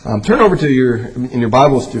Turn over to in your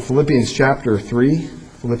Bibles to Philippians chapter 3.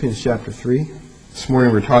 Philippians chapter 3. This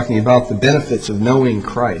morning we're talking about the benefits of knowing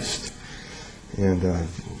Christ. And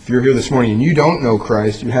if you're here this morning and you don't know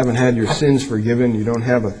Christ, you haven't had your sins forgiven, you don't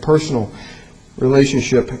have a personal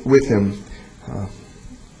relationship with Him,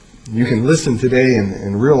 you can listen today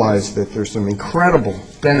and realize that there's some incredible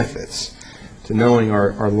benefits to knowing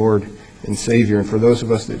our Lord and Savior. And for those of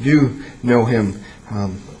us that do know Him,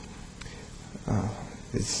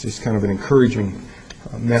 it's just kind of an encouraging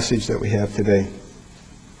message that we have today.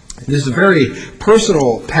 This is a very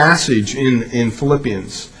personal passage in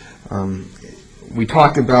Philippians. We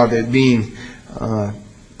talked about it being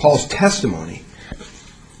Paul's testimony.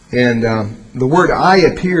 And the word I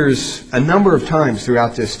appears a number of times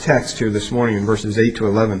throughout this text here this morning in verses 8 to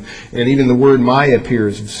 11. And even the word my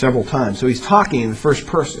appears several times. So he's talking in the first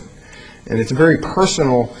person. And it's a very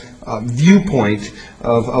personal viewpoint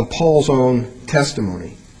of Paul's own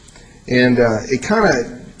testimony. And it kind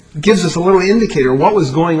of gives us a little indicator of what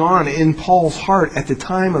was going on in Paul's heart at the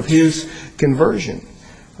time of his conversion.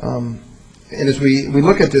 And as we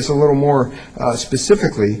look at this a little more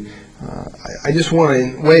specifically, I just want,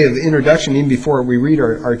 in way of introduction, even before we read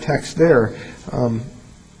our text there,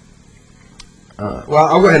 well,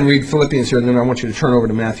 I'll go ahead and read Philippians here, and then I want you to turn over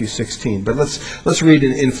to Matthew 16. But let's read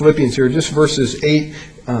in Philippians here, just verses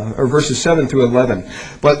 7 through 11.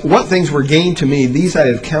 But what things were gained to me, these I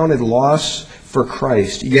have counted loss for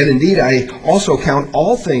Christ. Yet indeed I also count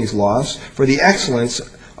all things loss for the excellence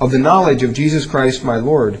of the knowledge of Jesus Christ my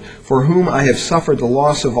Lord, for whom I have suffered the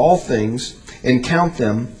loss of all things, and count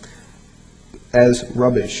them as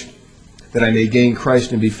rubbish, that I may gain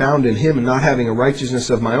Christ and be found in Him, and not having a righteousness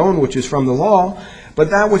of my own, which is from the law, but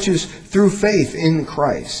that which is through faith in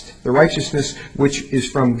Christ, the righteousness which is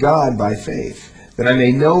from God by faith, that I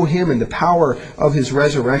may know Him in the power of His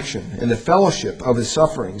resurrection, and the fellowship of His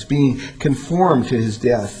sufferings, being conformed to His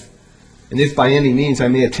death, and if by any means I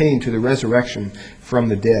may attain to the resurrection from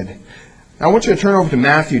the dead. Now I want you to turn over to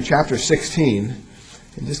Matthew chapter 16,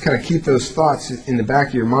 and just kind of keep those thoughts in the back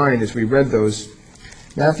of your mind as we read those.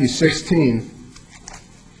 Matthew 16.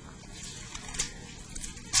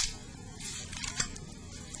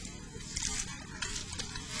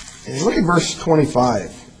 And look at verse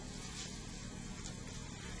 25.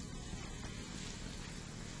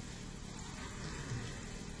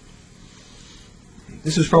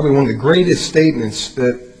 This is probably one of the greatest statements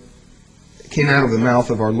that came out of the mouth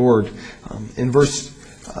of our Lord. In verse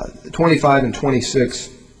 25 and 26,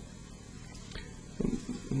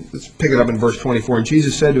 let's pick it up in verse 24. And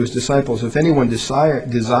Jesus said to His disciples, if anyone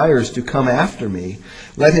desires to come after me,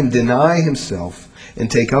 let him deny himself and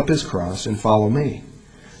take up his cross and follow me.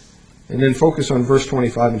 And then focus on verse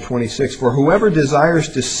 25 and 26. For whoever desires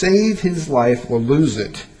to save his life will lose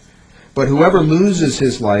it. But whoever loses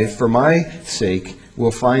his life for my sake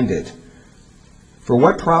will find it. For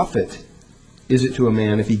what profit is it to a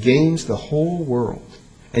man if he gains the whole world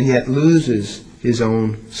and yet loses his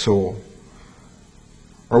own soul?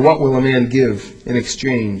 Or what will a man give in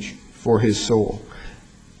exchange for his soul?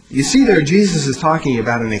 You see there, Jesus is talking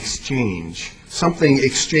about an exchange. Something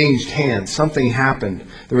exchanged hands. Something happened.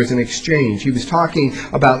 There was an exchange. He was talking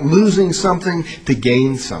about losing something to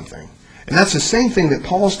gain something. And that's the same thing that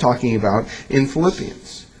Paul's talking about in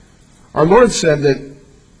Philippians. Our Lord said that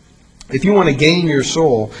if you want to gain your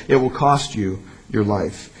soul, it will cost you your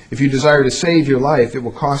life. If you desire to save your life, it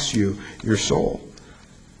will cost you your soul.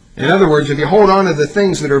 In other words, if you hold on to the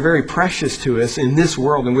things that are very precious to us in this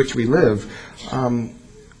world in which we live,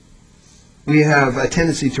 we have a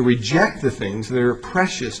tendency to reject the things that are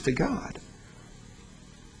precious to God.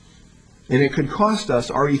 And it could cost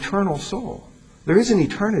us our eternal soul. There is an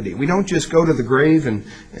eternity. We don't just go to the grave and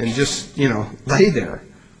just, lay there.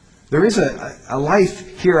 There is a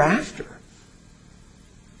life hereafter.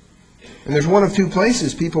 And there's one of two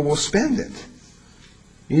places people will spend it.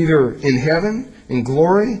 Either in heaven, in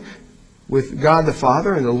glory, with God the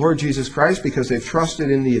Father and the Lord Jesus Christ, because they've trusted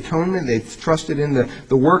in the atonement, they've trusted in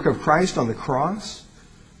the work of Christ on the cross.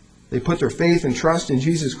 They put their faith and trust in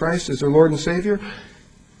Jesus Christ as their Lord and Savior.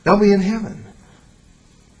 They'll be in heaven.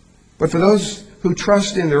 But for those who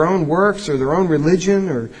trust in their own works or their own religion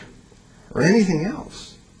or anything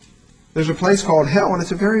else, there's a place called hell, and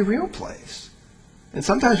it's a very real place. And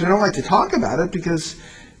sometimes we don't like to talk about it because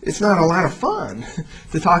it's not a lot of fun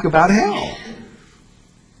to talk about hell.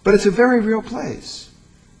 But it's a very real place.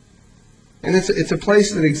 And it's a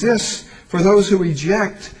place that exists for those who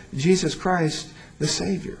reject Jesus Christ, the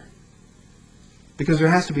Savior. Because there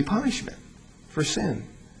has to be punishment for sin.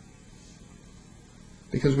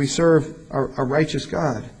 Because we serve a righteous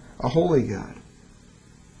God, a holy God.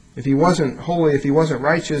 If he wasn't holy, if he wasn't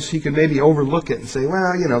righteous, he could maybe overlook it and say,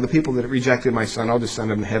 well, the people that rejected my son, I'll just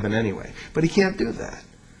send them to heaven anyway. But he can't do that.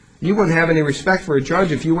 You wouldn't have any respect for a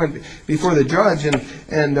judge if you went before the judge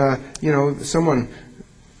and someone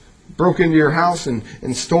broke into your house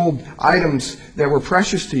and stole items that were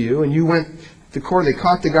precious to you, and you went to court. They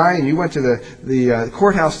caught the guy, and you went to the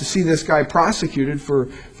courthouse to see this guy prosecuted for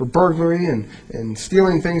burglary and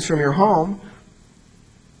stealing things from your home.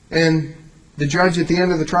 And the judge at the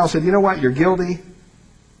end of the trial said, you know what, you're guilty.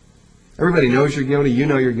 Everybody knows you're guilty. You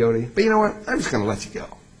know you're guilty. But you know what, I'm just going to let you go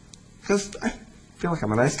because I feel like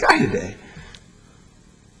I'm a nice guy today.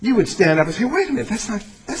 You would stand up and say, wait a minute,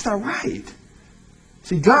 that's not right.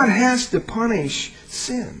 See, God has to punish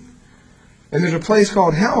sin. And there's a place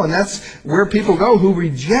called hell, and that's where people go who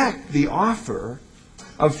reject the offer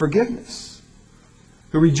of forgiveness,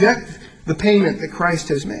 who reject the payment that Christ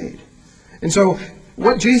has made. And so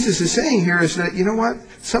what Jesus is saying here is that, you know what?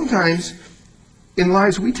 Sometimes in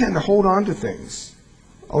lives we tend to hold on to things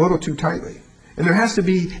a little too tightly. And there has to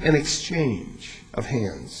be an exchange of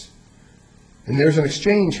hands. And there's an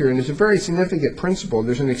exchange here, and there's a very significant principle.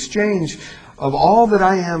 There's an exchange of all that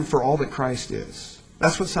I am for all that Christ is.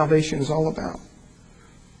 That's what salvation is all about.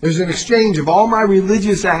 There's an exchange of all my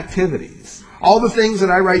religious activities, all the things that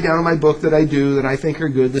I write down in my book that I do that I think are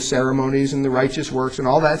good, the ceremonies and the righteous works and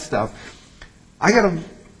all that stuff. I got to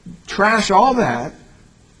trash all that,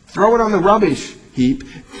 throw it on the rubbish heap,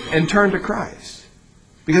 and turn to Christ.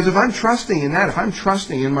 Because if I'm trusting in that, if I'm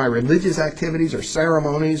trusting in my religious activities or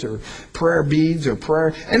ceremonies or prayer beads or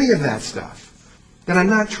prayer, any of that stuff, then I'm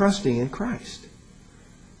not trusting in Christ.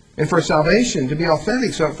 And for salvation to be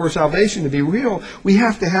authentic, so for salvation to be real, we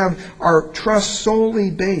have to have our trust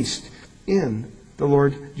solely based in the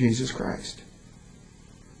Lord Jesus Christ.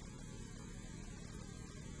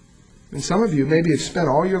 And some of you maybe have spent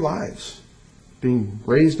all your lives being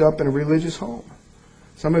raised up in a religious home.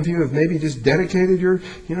 Some of you have maybe just dedicated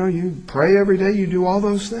you pray every day, you do all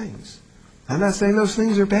those things. I'm not saying those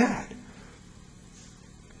things are bad.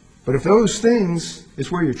 But if those things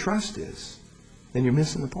is where your trust is, then you're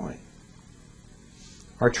missing the point.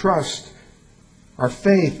 Our trust, our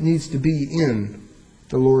faith needs to be in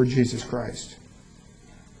the Lord Jesus Christ.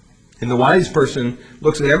 And the wise person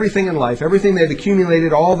looks at everything in life, everything they've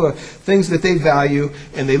accumulated, all the things that they value,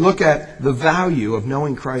 and they look at the value of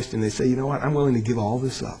knowing Christ and they say, you know what, I'm willing to give all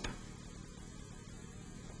this up.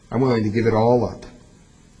 I'm willing to give it all up.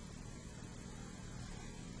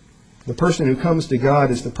 The person who comes to God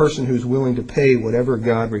is the person who's willing to pay whatever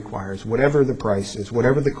God requires, whatever the price is,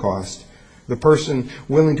 whatever the cost. The person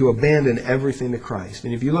willing to abandon everything to Christ.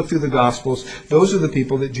 And if you look through the Gospels, those are the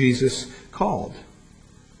people that Jesus called.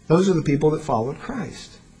 Those are the people that followed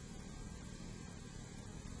Christ.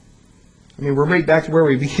 I mean, we're right back to where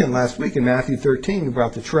we began last week in Matthew 13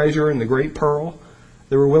 about the treasure and the great pearl.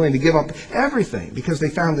 They were willing to give up everything because they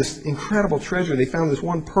found this incredible treasure. They found this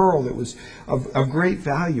one pearl that was of great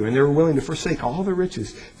value, and they were willing to forsake all their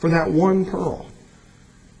riches for that one pearl.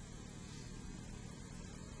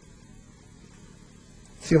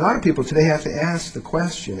 See, a lot of people today have to answer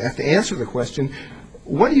the question,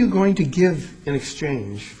 what are you going to give in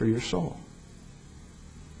exchange for your soul?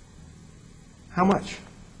 How much?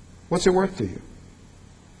 What's it worth to you?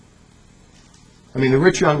 I mean, the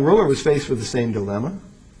rich young ruler was faced with the same dilemma.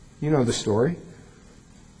 You know the story.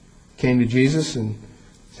 Came to Jesus and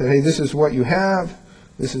said, hey, this is what you have.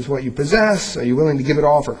 This is what you possess. Are you willing to give it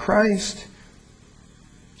all for Christ?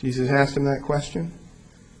 Jesus asked him that question.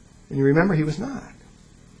 And you remember he was not.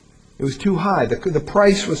 It was too high. The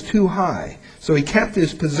price was too high. So he kept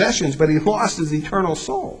his possessions, but he lost his eternal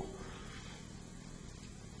soul.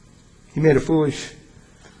 He made a foolish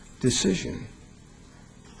decision.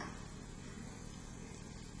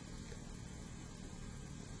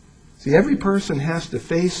 See, every person has to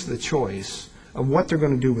face the choice of what they're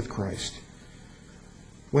going to do with Christ.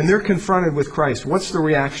 When they're confronted with Christ, what's the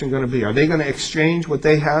reaction going to be? Are they going to exchange what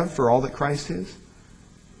they have for all that Christ is?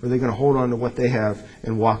 Or are they going to hold on to what they have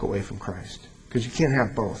and walk away from Christ? Because you can't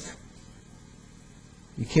have both.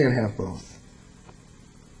 You can't have both.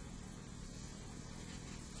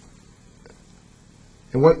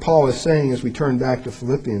 And what Paul is saying as we turn back to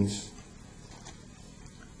Philippians,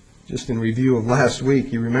 just in review of last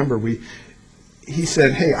week, you remember he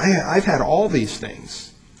said, hey, I've had all these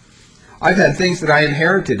things. I've had things that I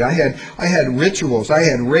inherited. I had rituals. I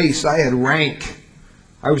had race. I had rank.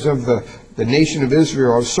 I was of the nation of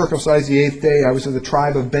Israel. I was circumcised the 8th day. I was of the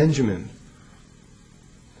tribe of Benjamin.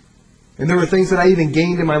 And there were things that I even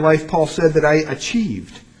gained in my life, Paul said, that I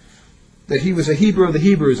achieved. That he was a Hebrew of the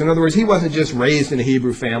Hebrews. In other words, he wasn't just raised in a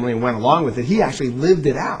Hebrew family and went along with it. He actually lived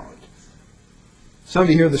it out. Some of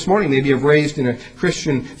you here this morning maybe have raised in a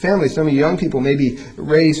Christian family. Some of you young people may be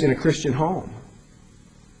raised in a Christian home.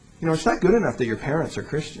 You know, it's not good enough that your parents are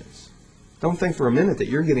Christians. Don't think for a minute that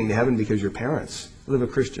you're getting to heaven because your parents live a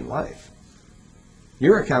Christian life.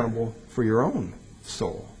 You're accountable for your own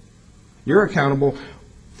soul. You're accountable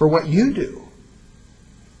for what you do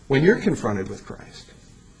when you're confronted with Christ.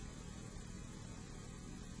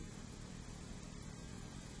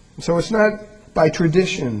 So it's not by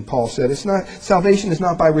tradition, Paul said. Salvation is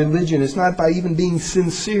not by religion. It's not by even being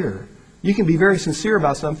sincere. You can be very sincere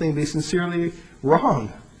about something and be sincerely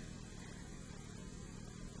wrong.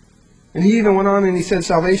 And he even went on and he said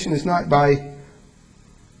salvation is not by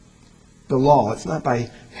the law. It's not by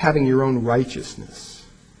having your own righteousness.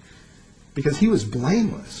 Because he was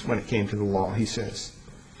blameless when it came to the law, he says.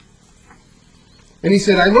 And he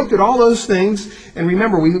said, I looked at all those things, and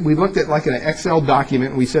remember, we looked at like an Excel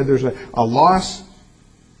document, and we said there's a loss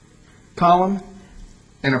column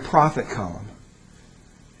and a profit column.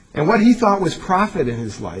 And what he thought was profit in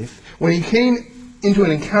his life, when he came into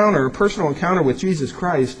an encounter, a personal encounter with Jesus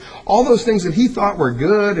Christ, all those things that he thought were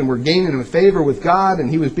good and were gaining him favor with God,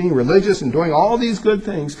 and he was being religious and doing all these good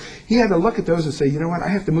things, he had to look at those and say, you know what, I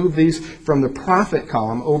have to move these from the profit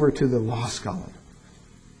column over to the loss column.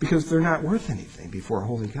 Because they're not worth anything before a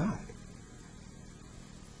holy God.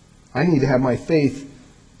 I need to have my faith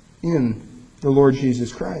in the Lord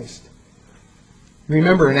Jesus Christ.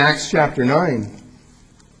 Remember in Acts chapter 9,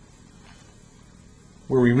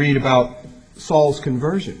 where we read about Saul's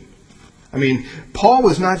conversion. I mean, Paul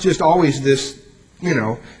was not just always this,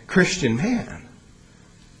 Christian man.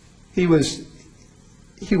 He was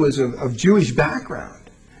of Jewish background.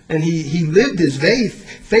 And he lived his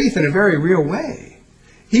faith in a very real way.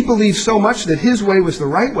 He believed so much that his way was the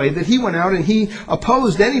right way that he went out and he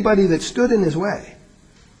opposed anybody that stood in his way.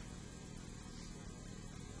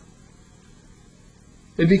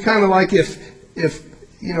 It'd be kind of like if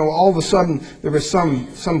all of a sudden there was some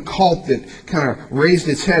cult that kind of raised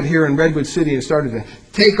its head here in Redwood City and started to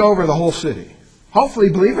take over the whole city. Hopefully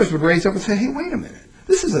believers would raise up and say, hey, wait a minute.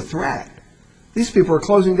 This is a threat. These people are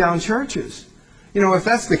closing down churches. If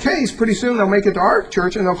that's the case, pretty soon they'll make it to our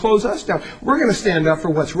church and they'll close us down. We're going to stand up for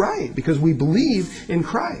what's right because we believe in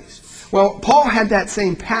Christ. Well, Paul had that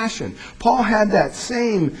same passion. Paul had that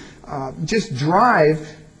same just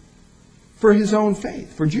drive for his own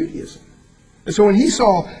faith, for Judaism. And so when he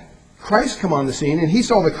saw Christ come on the scene and he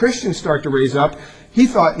saw the Christians start to raise up, he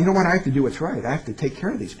thought, you know what, I have to do what's right. I have to take care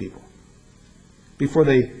of these people before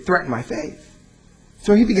they threaten my faith.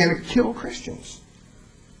 So he began to kill Christians.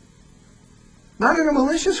 Not in a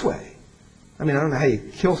malicious way. I mean, I don't know how you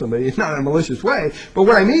kill somebody. It's not in a malicious way. But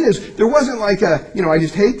what I mean is, there wasn't like I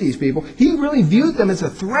just hate these people. He really viewed them as a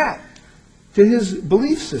threat to his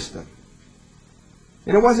belief system.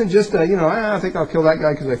 And it wasn't just I think I'll kill that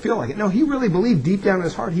guy because I feel like it. No, he really believed deep down in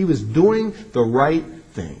his heart he was doing the right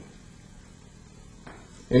thing.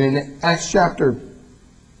 And in Acts chapter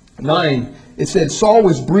 9, it said Saul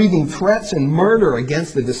was breathing threats and murder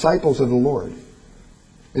against the disciples of the Lord.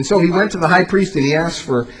 And so he went to the high priest and he asked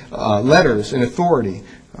for letters and authority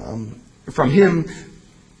from him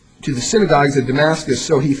to the synagogues of Damascus.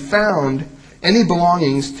 So he found any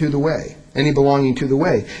belongings to the way, any belonging to the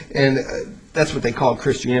way. And that's what they called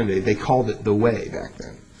Christianity. They called it the way back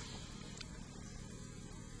then.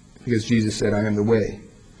 Because Jesus said, I am the way.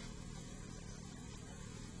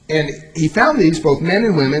 And he found these, both men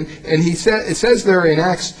and women, and it says there in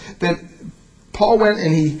Acts that Paul went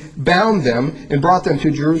and he bound them and brought them to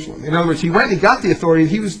Jerusalem. In other words, he went and he got the authority.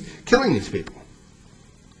 He was killing these people.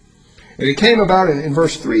 And it came about in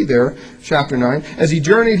verse 3 there, chapter 9. As he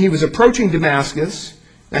journeyed, he was approaching Damascus.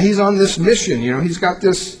 Now he's on this mission, he's got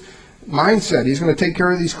this mindset. He's going to take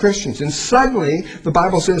care of these Christians. And suddenly, the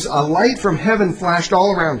Bible says, a light from heaven flashed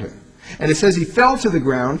all around him. And it says he fell to the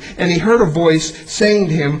ground and he heard a voice saying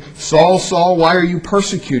to him, Saul, Saul, why are you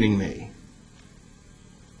persecuting me?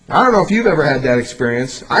 I don't know if you've ever had that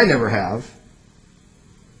experience. I never have.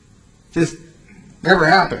 Just never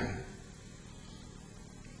happened.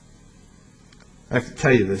 I have to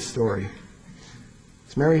tell you this story.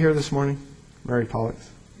 Is Mary here this morning? Mary Pollock?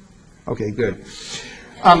 Okay, good.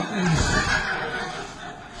 I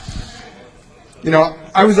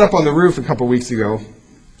was up on the roof a couple weeks ago,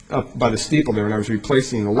 up by the steeple there, and I was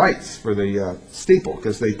replacing the lights for the steeple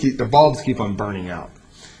because the bulbs keep on burning out.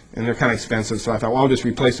 And they're kind of expensive, so I thought, well, I'll just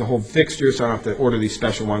replace the whole fixture so I don't have to order these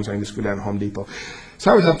special ones. I can just go down to Home Depot.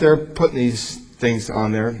 So I was up there putting these things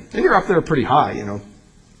on there. And you're up there pretty high, And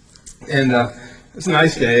it's a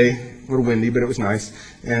nice day, a little windy, but it was nice.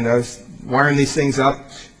 And I was wiring these things up,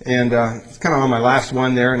 and it's kind of on my last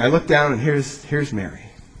one there. And I looked down, and here's Mary.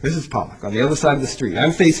 This is Pollock on the other side of the street.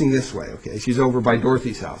 I'm facing this way, okay? She's over by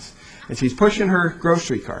Dorothy's house. And she's pushing her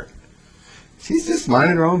grocery cart. She's just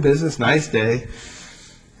minding her own business, nice day.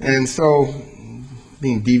 And so,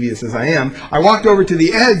 being devious as I am, I walked over to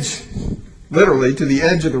the edge, literally to the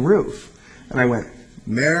edge of the roof. And I went,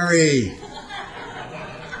 "Mary."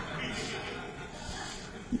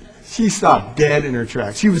 She stopped dead in her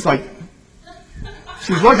tracks. She was like,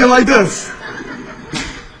 she's looking like this.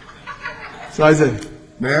 So I said,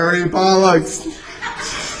 "Mary Pollock."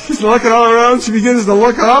 She's looking all around. She begins to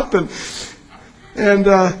look up, and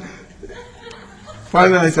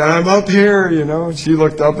finally I said, "I'm up here," you know. And she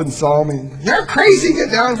looked up and saw me. "You're crazy. Get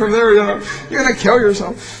down from there. You know, you're going to kill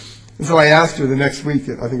yourself." And so I asked her the next week.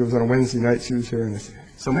 I think it was on a Wednesday night. She was here, and I said,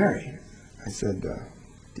 "So Mary," I said,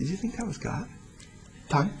 "did you think that was God?"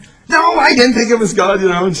 Time? No, I didn't think it was God, you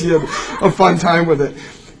know. And she had a fun time with it.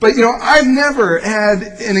 But, you know, I've never had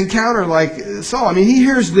an encounter like Saul. I mean, he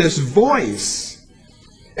hears this voice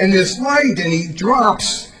and this light, and he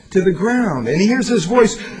drops to the ground. And he hears this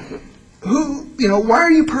voice, why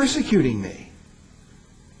are you persecuting me?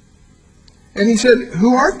 And he said,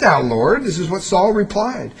 "Who art thou, Lord?" This is what Saul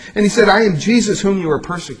replied. And he said, "I am Jesus whom you are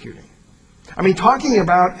persecuting." I mean, talking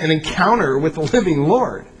about an encounter with the living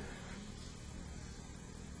Lord.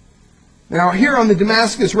 Now, here on the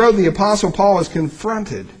Damascus Road, the Apostle Paul is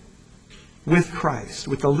confronted with Christ,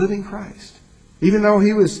 with the living Christ. Even though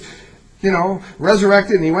he was,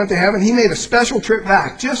 resurrected and he went to heaven, he made a special trip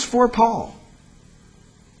back just for Paul.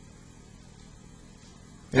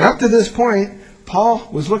 And up to this point, Paul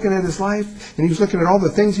was looking at his life, and he was looking at all the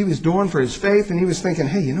things he was doing for his faith, and he was thinking,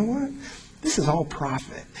 hey, you know what? This is all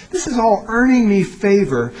profit. This is all earning me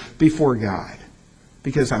favor before God.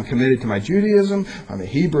 Because I'm committed to my Judaism, I'm a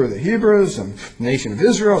Hebrew of the Hebrews, I'm the nation of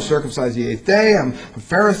Israel, circumcised the 8th day, I'm a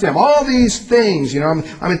Pharisee, I'm all these things. I'm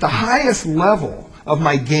at the highest level of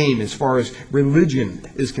my game as far as religion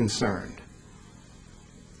is concerned.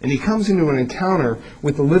 And he comes into an encounter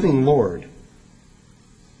with the living Lord.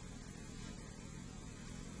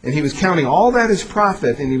 And he was counting all that as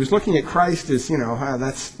profit, and he was looking at Christ as,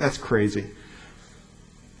 that's crazy.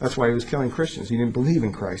 That's why he was killing Christians. He didn't believe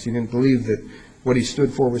in Christ. He didn't believe that what he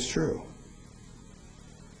stood for was true.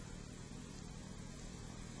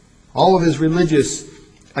 All of his religious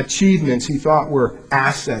achievements he thought were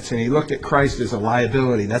assets, and he looked at Christ as a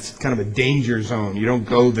liability. That's kind of a danger zone. You don't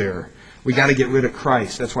go there. We got to get rid of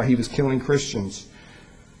Christ. That's why he was killing Christians.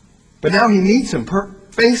 But now he meets him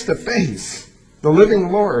face to face, the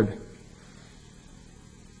living Lord.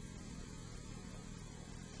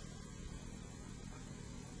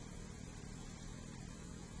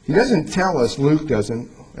 He doesn't tell us, Luke doesn't,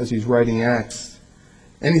 as he's writing Acts,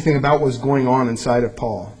 anything about what's going on inside of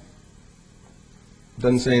Paul.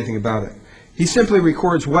 Doesn't say anything about it. He simply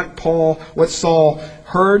records what Saul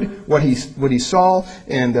heard, what he saw,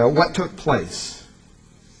 and what took place.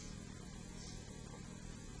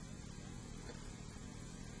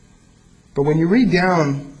 But when you read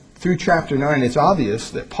down through chapter 9, it's obvious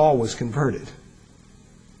that Paul was converted.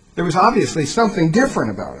 There was obviously something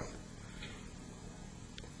different about him.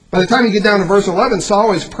 By the time you get down to verse 11,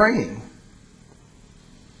 Saul is praying.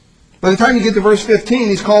 By the time you get to verse 15,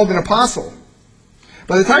 he's called an apostle.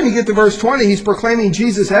 By the time you get to verse 20, he's proclaiming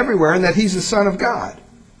Jesus everywhere and that he's the Son of God.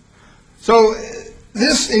 So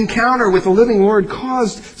this encounter with the living Lord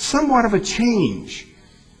caused somewhat of a change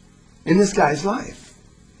in this guy's life.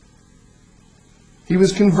 He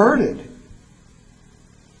was converted.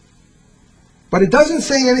 But it doesn't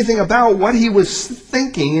say anything about what he was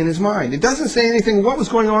thinking in his mind. It doesn't say anything what was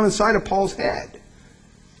going on inside of Paul's head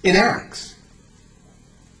in Acts.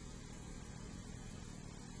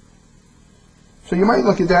 So you might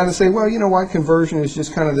look at that and say, well, you know what? Conversion is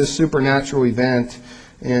just kind of this supernatural event.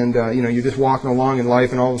 And, you're just walking along in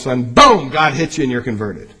life and all of a sudden, boom, God hits you and you're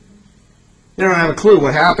converted. You don't have a clue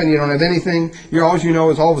what happened. You don't have anything. All you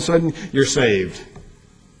know is all of a sudden you're saved.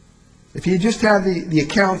 If you just had the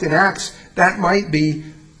account in Acts, that might be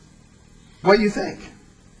what you think.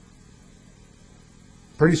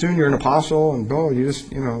 Pretty soon you're an apostle and you're just,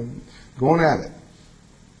 going at it.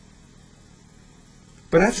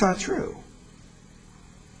 But that's not true.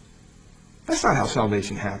 That's not how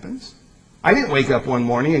salvation happens. I didn't wake up one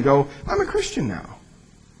morning and go, I'm a Christian now.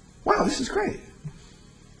 Wow, this is great.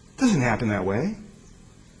 It doesn't happen that way.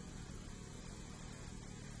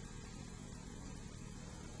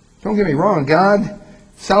 Don't get me wrong,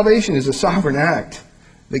 salvation is a sovereign act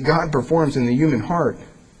that God performs in the human heart.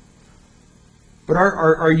 But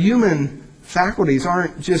our human faculties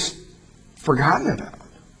aren't just forgotten about.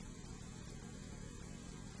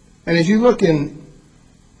 And as you look in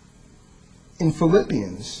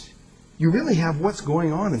Philippians, you really have what's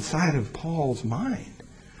going on inside of Paul's mind.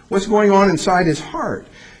 What's going on inside his heart.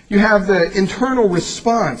 You have the internal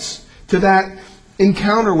response to that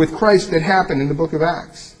encounter with Christ that happened in the book of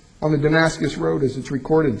Acts on the Damascus Road as it's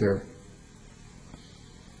recorded there.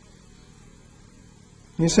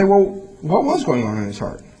 And you say, well, what was going on in his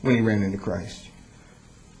heart when he ran into Christ?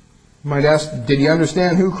 You might ask, did he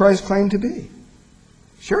understand who Christ claimed to be?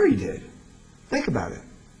 Sure he did. Think about it.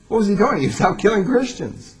 What was he doing? He was out killing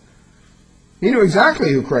Christians. He knew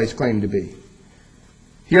exactly who Christ claimed to be.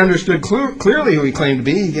 He understood clearly who he claimed to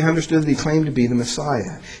be. He understood that he claimed to be the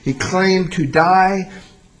Messiah. He claimed to die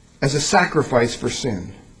as a sacrifice for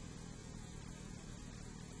sin.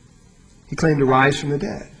 He claimed to rise from the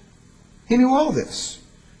dead. He knew all this.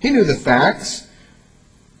 He knew the facts.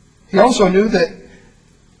 He also knew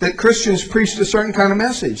that Christians preached a certain kind of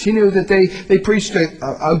message. He knew that they preached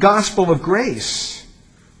a gospel of grace,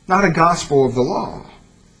 not a gospel of the law.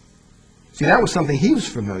 See, that was something he was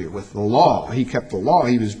familiar with, the law. He kept the law.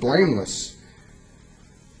 He was blameless.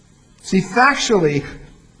 See, factually,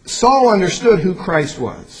 Saul understood who Christ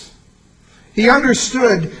was. He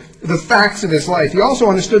understood the facts of his life. He also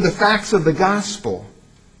understood the facts of the gospel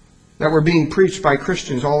that were being preached by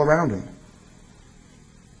Christians all around him.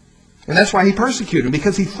 And that's why he persecuted him,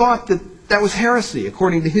 because he thought that was heresy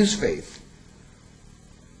according to his faith.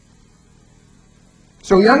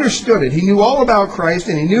 So he understood it. He knew all about Christ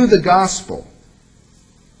and he knew the gospel.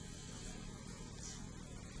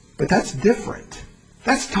 But that's different.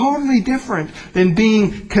 That's totally different than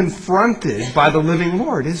being confronted by the living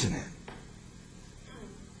Lord, isn't it?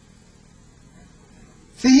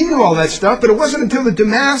 See, he knew all that stuff, but it wasn't until the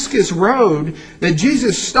Damascus Road that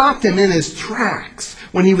Jesus stopped him in his tracks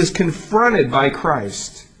when he was confronted by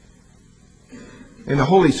Christ. And the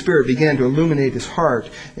Holy Spirit began to illuminate his heart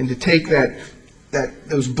and to take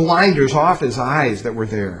those blinders off his eyes that were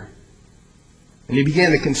there. And he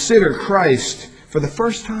began to consider Christ for the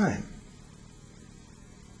first time.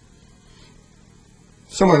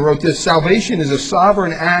 Someone wrote this: salvation is a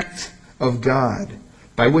sovereign act of God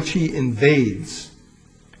by which he invades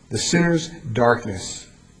the sinner's darkness,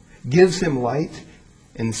 gives him light,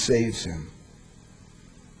 and saves him.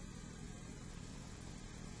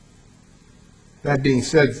 That being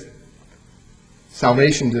said,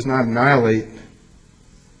 salvation does not annihilate,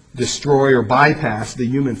 destroy, or bypass the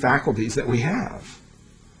human faculties that we have.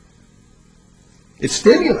 It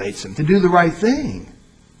stimulates them to do the right thing.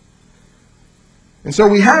 And so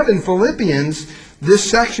we have in Philippians this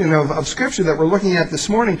section of Scripture that we're looking at this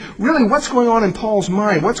morning, really what's going on in Paul's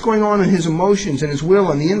mind, what's going on in his emotions and his will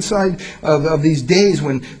on the inside of these days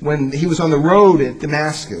when he was on the road at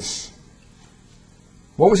Damascus.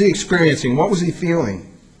 What was he experiencing? What was he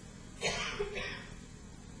feeling?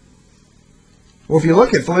 Well, if you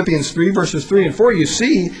look at Philippians 3, verses 3 and 4, you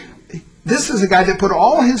see this is a guy that put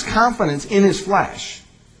all his confidence in his flesh.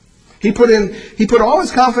 He put all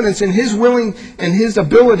his confidence in his willing and his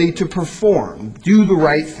ability to perform, do the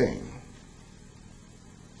right thing.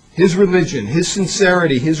 His religion, his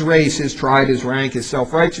sincerity, his race, his tribe, his rank, his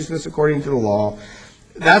self-righteousness according to the law.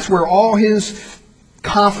 That's where all his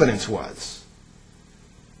confidence was.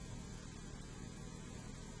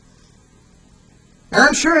 And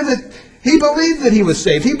I'm sure that he believed that he was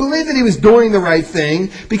saved. He believed that he was doing the right thing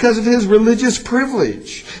because of his religious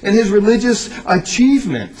privilege and his religious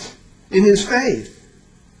achievement in his faith.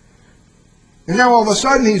 And now all of a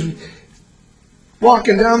sudden he's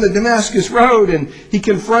walking down the Damascus Road and he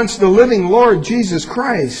confronts the living Lord Jesus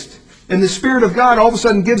Christ. And the Spirit of God all of a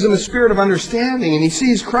sudden gives him a spirit of understanding, and he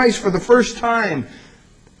sees Christ for the first time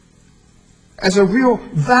as a real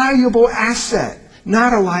valuable asset,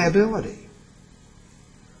 not a liability.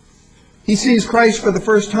 He sees Christ for the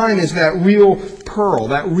first time as that real pearl,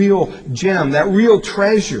 that real gem, that real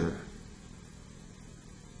treasure.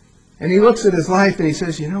 And he looks at his life and he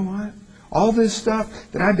says, you know what? All this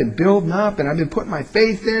stuff that I've been building up and I've been putting my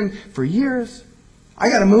faith in for years, I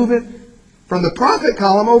got to move it from the prophet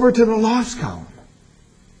column over to the lost column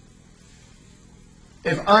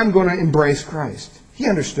if I'm going to embrace Christ. He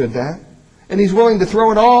understood that. And he's willing to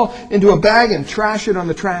throw it all into a bag and trash it on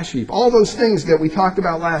the trash heap. All those things that we talked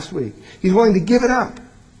about last week. He's willing to give it up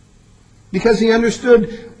because he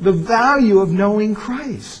understood the value of knowing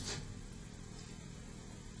Christ.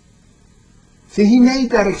 See, he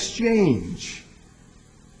made that exchange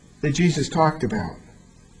that Jesus talked about.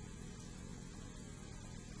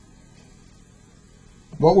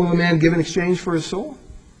 What will a man give in exchange for his soul?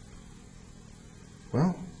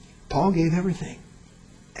 Well, Paul gave everything.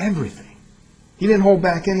 Everything. He didn't hold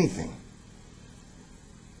back anything.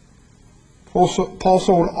 Paul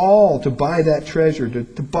sold all to buy that treasure,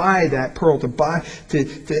 to buy that pearl,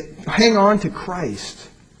 to hang on to Christ,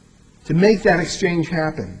 to make that exchange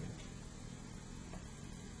happen.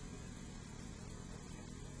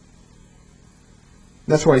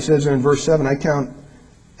 That's why he says there in verse 7, I count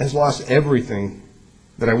as lost everything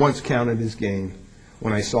that I once counted as gain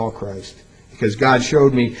when I saw Christ. Because God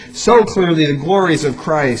showed me so clearly the glories of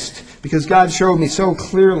Christ. Because God showed me so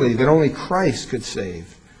clearly that only Christ could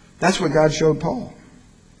save. That's what God showed Paul.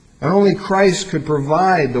 And only Christ could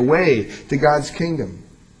provide the way to God's kingdom.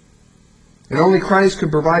 And only Christ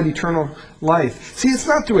could provide eternal life. See, it's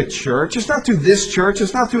not through a church. It's not through this church.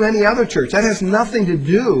 It's not through any other church. That has nothing to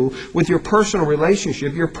do with your personal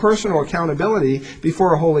relationship, your personal accountability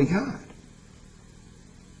before a holy God.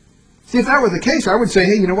 See, if that were the case, I would say,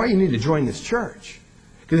 hey, you know what? You need to join this church.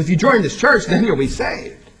 Because if you join this church, then you'll be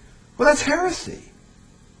saved. Well, that's heresy.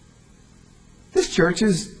 This church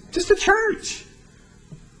is just a church.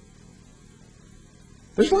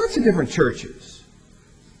 There's lots of different churches.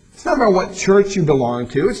 It's not about what church you belong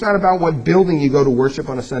to. It's not about what building you go to worship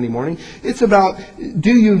on a Sunday morning. It's about,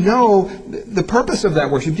 do you know the purpose of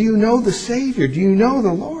that worship? Do you know the Savior? Do you know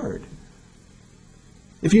the Lord?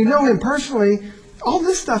 If you know Him personally, all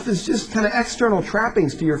this stuff is just kind of external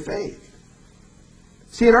trappings to your faith.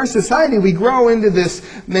 See, in our society, we grow into this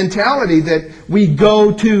mentality that we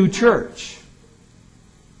go to church.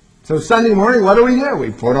 So Sunday morning, what do?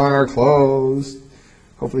 We put on our clothes,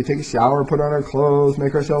 hopefully take a shower, put on our clothes,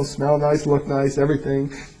 make ourselves smell nice, look nice,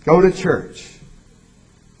 everything. Go to church.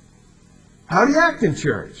 How do you act in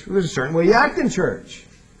church? Well, there's a certain way you act in church.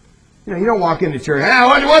 You know, you don't walk into church,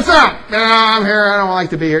 hey, what's up? No, I'm here, I don't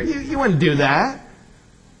like to be here. You wouldn't do that.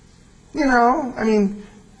 You know, I mean,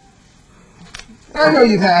 I know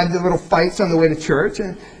you've had the little fights on the way to church.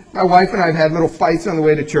 And my wife and I have had little fights on the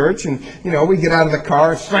way to church. And, you know, we get out of the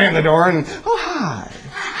car, slam the door, and, oh, hi.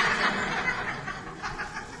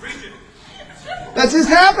 That just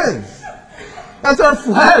happens. That's our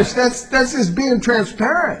flesh. That's just being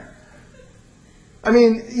transparent. I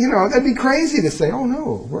mean, you know, that'd be crazy to say, oh,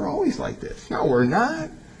 no, we're always like this. No, we're not.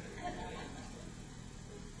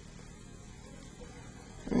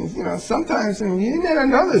 You know, sometimes, and you may not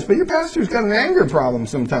know this, but your pastor's got an anger problem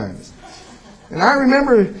sometimes. And I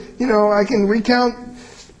remember, you know, I can recount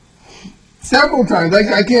several times.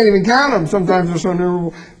 I can't even count them. Sometimes they're so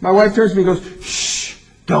new. My wife turns to me and goes, shh,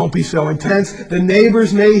 don't be so intense. The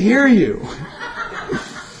neighbors may hear you.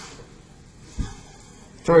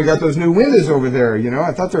 So we got those new windows over there, you know.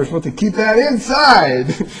 I thought they were supposed to keep that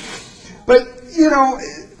inside. But, you know,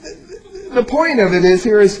 the point of it is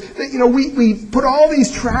here is that, you know, we put all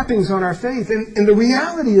these trappings on our faith. And the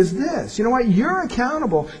reality is this. You know what? You're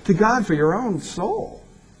accountable to God for your own soul.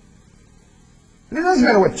 And it doesn't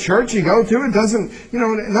matter what church you go to. It doesn't, you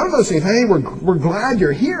know, none of us say, hey, we're glad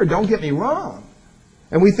you're here. Don't get me wrong.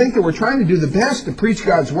 And we think that we're trying to do the best to preach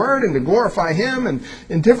God's word and to glorify Him and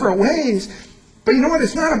in different ways. But you know what?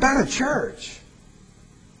 It's not about a church.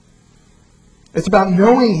 It's about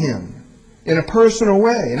knowing Him in a personal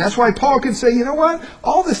way. And that's why Paul could say, you know what?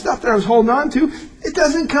 All the stuff that I was holding on to, it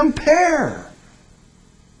doesn't compare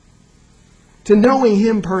to knowing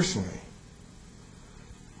Him personally.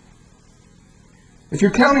 If you're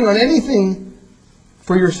counting on anything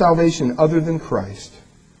for your salvation other than Christ,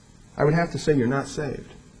 I would have to say you're not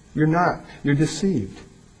saved. You're not. You're deceived.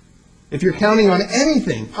 If you're counting on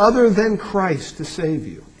anything other than Christ to save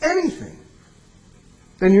you, anything,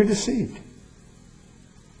 then you're deceived.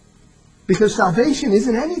 Because salvation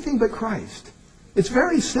isn't anything but Christ. It's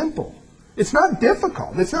very simple. It's not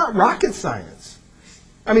difficult. It's not rocket science.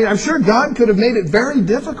 I mean, I'm sure God could have made it very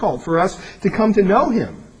difficult for us to come to know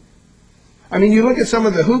Him. I mean, you look at some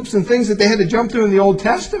of the hoops and things that they had to jump through in the Old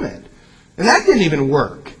Testament, and that didn't even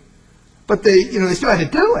work. But they still had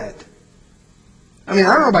to do it. I mean,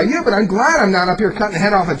 I don't know about you, but I'm glad I'm not up here cutting the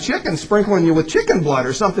head off a chicken, sprinkling you with chicken blood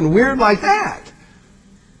or something weird like that.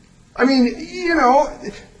 I mean, you know,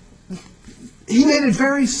 He made it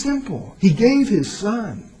very simple. He gave His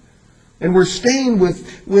Son. And we're stained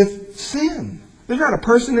with sin. There's not a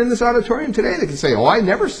person in this auditorium today that can say, oh, I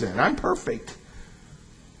never sin. I'm perfect.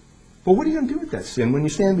 But what are you going to do with that sin when you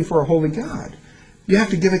stand before a holy God? You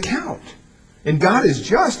have to give account. And God is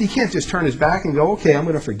just. He can't just turn His back and go, okay, I'm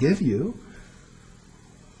going to forgive you.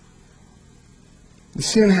 The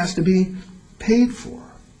sin has to be paid for.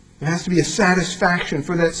 There has to be a satisfaction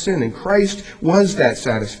for that sin. And Christ was that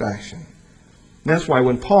satisfaction. And that's why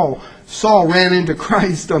when Saul ran into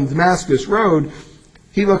Christ on Damascus Road,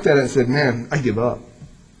 he looked at it and said, man, I give up.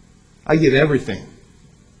 I give everything.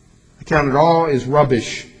 I count it all as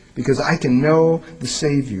rubbish because I can know the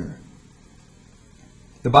Savior.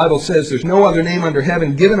 The Bible says there's no other name under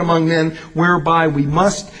heaven given among men whereby we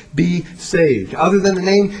must be saved, other than the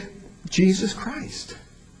name Jesus Christ.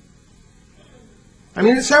 I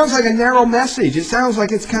mean, it sounds like a narrow message. It sounds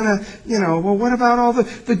like it's kind of, well, what about all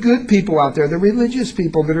the good people out there, the religious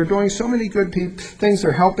people that are doing so many good things?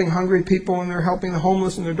 They're helping hungry people, and they're helping the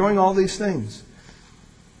homeless, and they're doing all these things.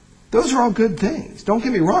 Those are all good things. Don't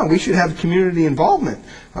get me wrong. We should have community involvement.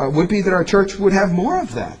 It would be that our church would have more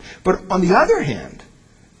of that. But on the other hand,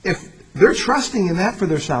 if they're trusting in that for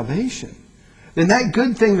their salvation, then that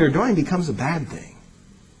good thing they're doing becomes a bad thing.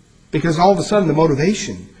 Because all of a sudden the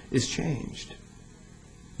motivation is changed.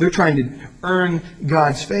 They're trying to earn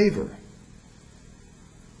God's favor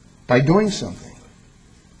by doing something.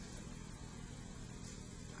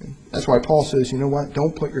 That's why Paul says, you know what?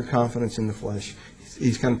 Don't put your confidence in the flesh.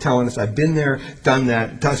 He's kind of telling us, I've been there, done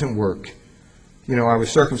that. It doesn't work. I was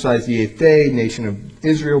circumcised the 8th day, nation of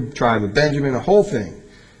Israel, tribe of Benjamin, a whole thing.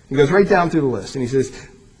 He goes right down through the list. And he says,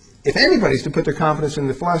 if anybody's to put their confidence in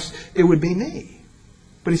the flesh, it would be me.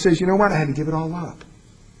 But he says, you know what? I had to give it all up.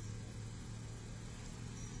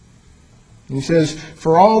 And he says,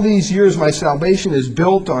 for all these years, my salvation is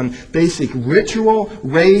built on basic ritual,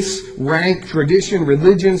 race, rank, tradition,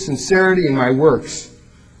 religion, sincerity, and my works.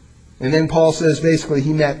 And then Paul says, basically,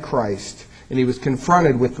 he met Christ. And he was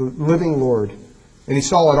confronted with the living Lord. And he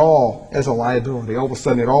saw it all as a liability. All of a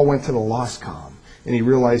sudden, it all went to the loss column. And he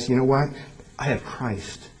realized, you know what? I have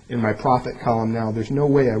Christ in my profit column now. There's no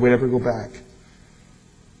way I would ever go back.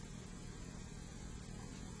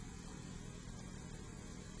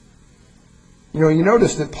 You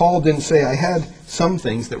notice that Paul didn't say, I had some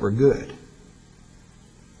things that were good,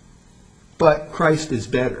 but Christ is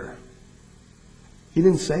better. He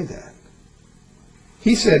didn't say that.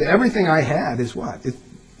 He said, everything I had is what? It's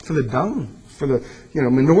for the dung, for the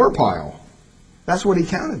manure pile. That's what he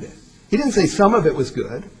counted it. He didn't say some of it was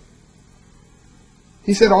good.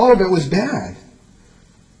 He said all of it was bad.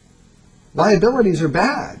 Liabilities are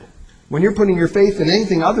bad. When you're putting your faith in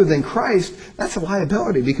anything other than Christ, that's a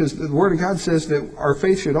liability, because the Word of God says that our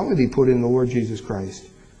faith should only be put in the Lord Jesus Christ.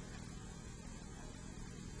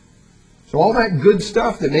 So all that good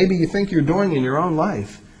stuff that maybe you think you're doing in your own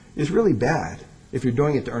life is really bad if you're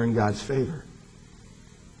doing it to earn God's favor.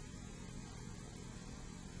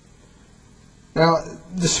 Now,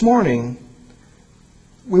 this morning,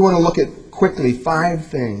 we want to look at quickly 5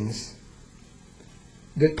 things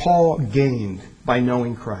that Paul gained by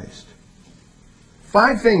knowing Christ.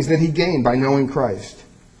 5 things that he gained by knowing Christ.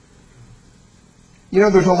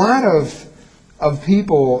 There's a lot of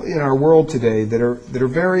people in our world today that are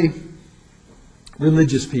very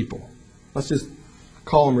religious people. Let's just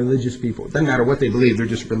call them religious people. It doesn't matter what they believe, they're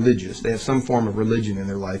just religious. They have some form of religion in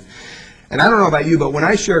their life. And I don't know about you, but when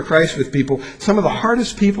I share Christ with people, some of the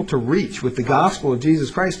hardest people to reach with the gospel of Jesus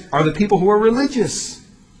Christ are the people who are religious.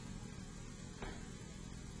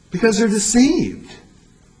 Because they're deceived.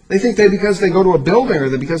 They think that because they go to a building or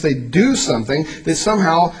that because they do something, that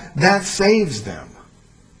somehow that saves them.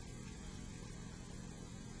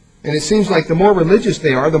 And it seems like the more religious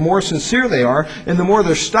they are, the more sincere they are, and the more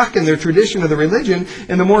they're stuck in their tradition of the religion,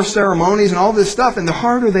 and the more ceremonies and all this stuff, and the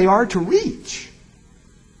harder they are to reach.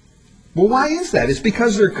 Well, why is that? It's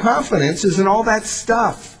because their confidence is in all that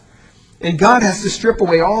stuff. And God has to strip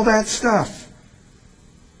away all that stuff.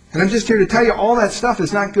 And I'm just here to tell you, all that stuff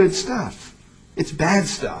is not good stuff. It's bad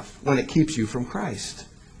stuff when it keeps you from Christ.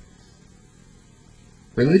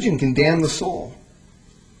 Religion can damn the soul.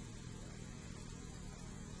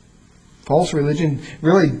 False religion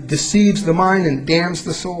really deceives the mind and damns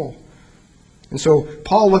the soul. And so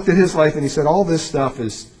Paul looked at his life and he said, all this stuff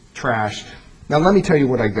is trash. Now let me tell you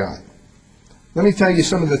what I got. Let me tell you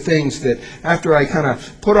some of the things that, after I kind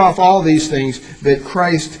of put off all these things, that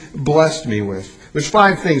Christ blessed me with. There's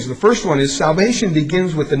 5 things. The first one is salvation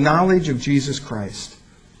begins with the knowledge of Jesus Christ.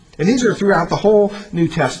 And these are throughout the whole New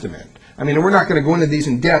Testament. I mean, we're not going to go into these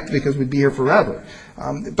in depth because we'd be here forever.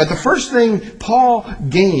 But the first thing Paul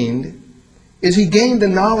gained is he gained the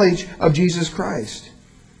knowledge of Jesus Christ.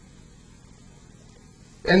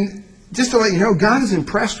 And just to let you know, God is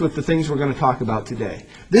impressed with the things we're going to talk about today.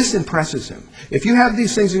 This impresses him. If you have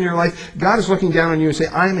these things in your life, God is looking down on you and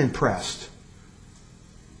saying, I'm impressed.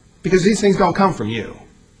 Because these things don't come from you.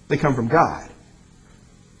 They come from God.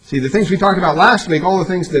 See, the things we talked about last week, all the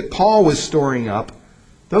things that Paul was storing up,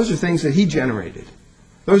 those are things that he generated.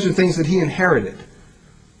 Those are things that he inherited.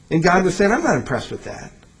 And God was saying, I'm not impressed with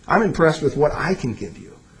that. I'm impressed with what I can give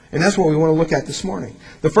you. And that's what we want to look at this morning.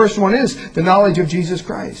 The first one is the knowledge of Jesus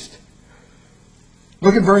Christ.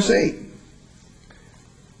 Look at verse 8.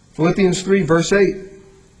 Philippians 3, verse 8.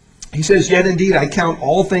 He says, yet indeed I count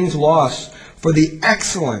all things lost for the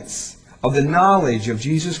excellence of the knowledge of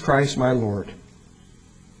Jesus Christ my Lord.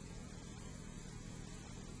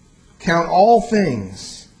 Count all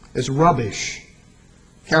things as rubbish.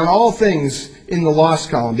 Count all things in the lost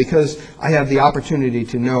column because I have the opportunity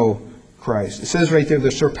to know Christ. It says right there,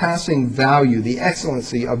 the surpassing value, the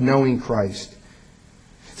excellency of knowing Christ.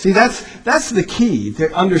 See, that's the key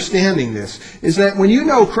to understanding this, is that when you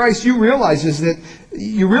know Christ, you realize that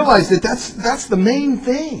that's the main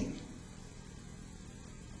thing.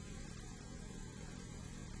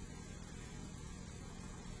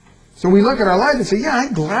 So we look at our life and say, yeah,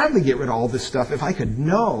 I'd gladly get rid of all this stuff if I could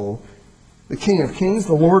know the King of Kings,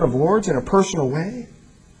 the Lord of Lords in a personal way.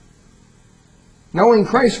 Knowing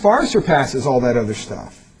Christ far surpasses all that other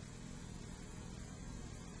stuff.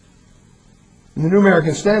 In the New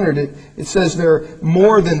American Standard, it says they're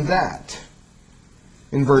more than that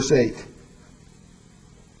in verse 8.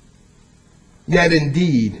 Yet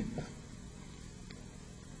indeed.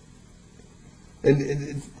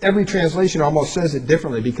 And every translation almost says it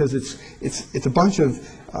differently because it's a bunch of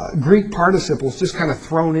Greek participles just kind of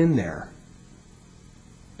thrown in there.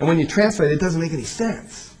 And when you translate it, it doesn't make any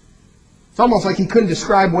sense. It's almost like he couldn't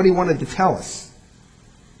describe what he wanted to tell us.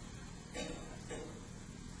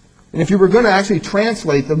 And if you were going to actually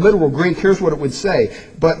translate the literal Greek, here's what it would say.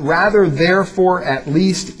 But rather, therefore, at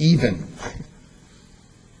least, even.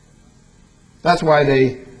 That's why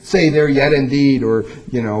they say there, yet indeed, or,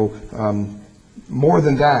 more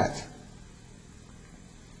than that.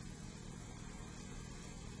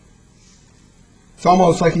 It's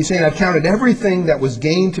almost like he's saying, I've counted everything that was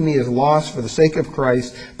gained to me as loss for the sake of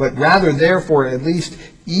Christ, but rather, therefore, at least,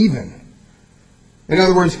 even. In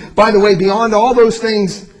other words, by the way, beyond all those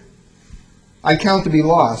things I count to be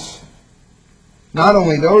loss, not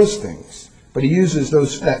only those things, but he uses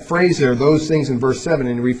that phrase there, those things in verse 7,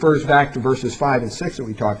 and he refers back to verses 5 and 6 that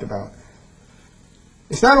we talked about.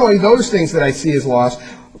 It's not only those things that I see as loss,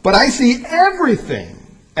 but I see everything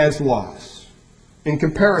as loss in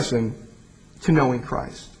comparison to knowing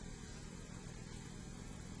Christ.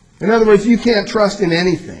 In other words, you can't trust in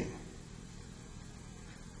anything.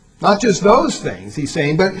 Not just those things, he's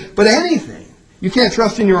saying, but anything. You can't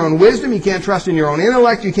trust in your own wisdom. You can't trust in your own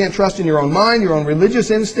intellect. You can't trust in your own mind, your own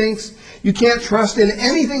religious instincts. You can't trust in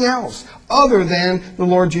anything else other than the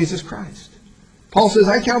Lord Jesus Christ. Paul says,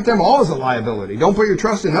 I count them all as a liability. Don't put your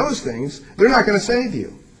trust in those things. They're not going to save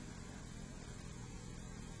you.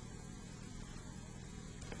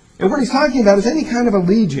 And what he's talking about is any kind of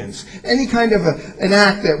allegiance, any kind of an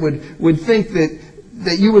act that would think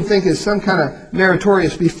that you would think is some kind of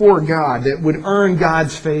meritorious before God, that would earn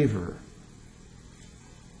God's favor.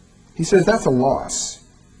 He says that's a loss.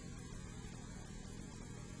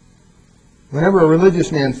 Whenever a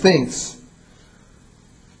religious man thinks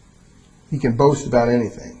he can boast about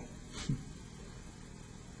anything,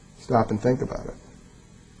 stop and think about it.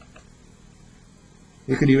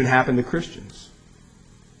 It could even happen to Christians.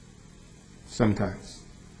 Sometimes.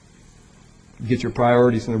 You get your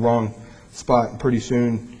priorities in the wrong spot, and pretty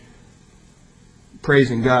soon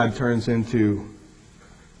praising God turns into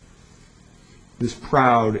this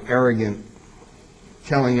proud, arrogant,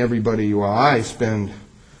 telling everybody, well, I spend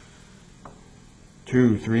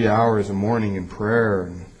 2-3 hours a morning in prayer,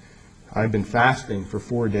 and I've been fasting for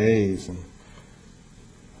 4 days, and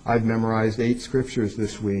I've memorized 8 scriptures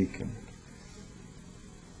this week, and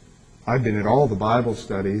I've been at all the Bible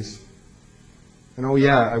studies. And oh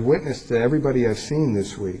yeah, I've witnessed to everybody I've seen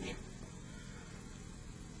this week.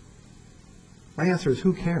 My answer is,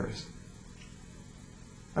 who cares?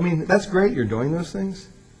 I mean, that's great you're doing those things.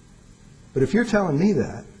 But if you're telling me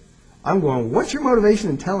that, I'm going, what's your motivation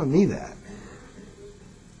in telling me that?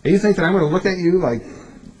 And you think that I'm going to look at you like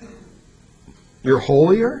you're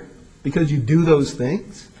holier because you do those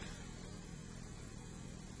things?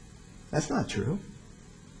 That's not true.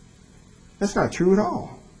 That's not true at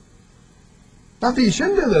all. Not that you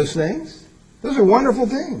shouldn't do those things. Those are wonderful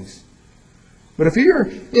things. But if you're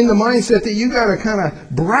in the mindset that you got to kind of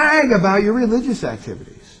brag about your religious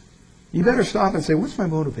activities, you better stop and say, what's my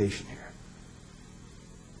motivation here?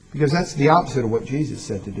 Because that's the opposite of what Jesus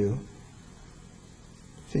said to do.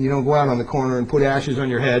 So you don't go out on the corner and put ashes on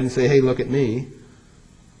your head and say, hey, look at me,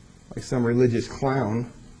 like some religious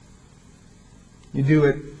clown. You do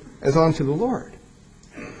it as unto the Lord.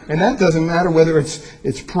 And that doesn't matter whether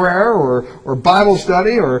it's prayer or Bible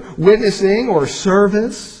study or witnessing or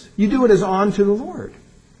service. You do it as unto the Lord.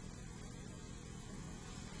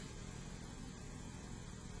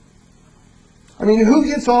 I mean, who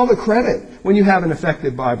gets all the credit when you have an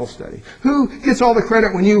effective Bible study? Who gets all the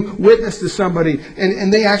credit when you witness to somebody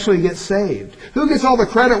and they actually get saved? Who gets all the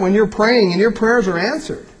credit when you're praying and your prayers are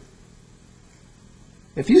answered?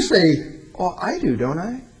 If you say, well, I do, don't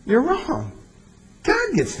I? You're wrong. God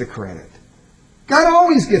gets the credit. God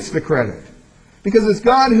always gets the credit. Because it's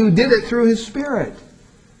God who did it through His Spirit.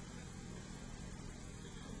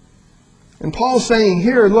 And Paul's saying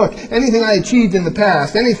here, look, anything I achieved in the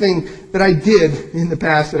past, anything that I did in the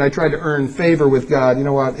past that I tried to earn favor with God, you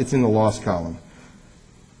know what? It's in the lost column.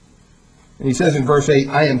 And he says in verse 8,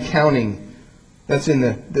 I am counting. That's in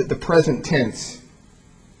the present tense.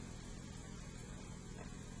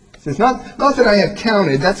 It says, not that I have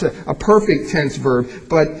counted. That's a perfect tense verb.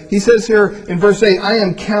 But he says here in verse 8, I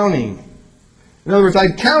am counting. In other words,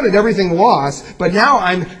 I've counted everything lost, but now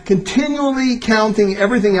I'm continually counting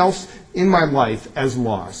everything else in my life as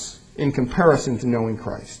loss in comparison to knowing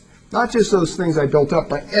Christ. Not just those things I built up,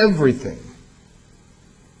 but everything.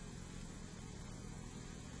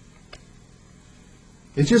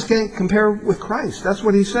 It just can't compare with Christ. That's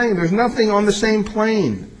what he's saying. There's nothing on the same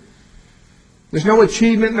plane. There's no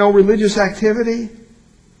achievement, no religious activity.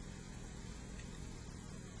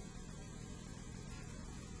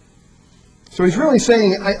 So he's really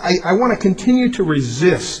saying, I want to continue to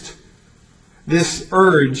resist this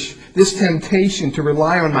urge, this temptation to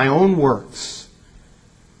rely on my own works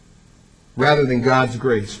rather than God's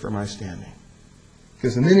grace for my standing.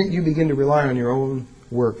 Because the minute you begin to rely on your own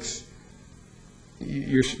works,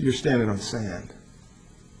 you're standing on sand.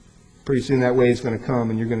 Pretty soon that wave's going to come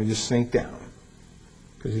and you're going to just sink down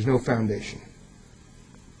because there's no foundation.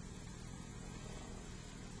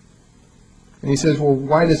 And he says, well,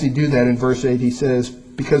 why does he do that in verse 8? He says,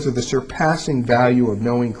 because of the surpassing value of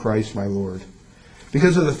knowing Christ my Lord.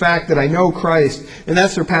 Because of the fact that I know Christ, and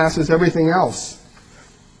that surpasses everything else.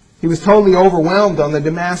 He was totally overwhelmed on the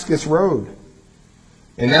Damascus road.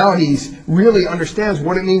 And now he really understands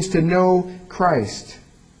what it means to know Christ.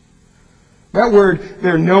 That word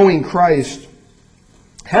there, knowing Christ,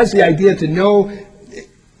 has the idea to know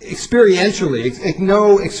experientially,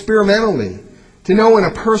 know experimentally, to know in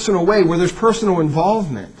a personal way where there's personal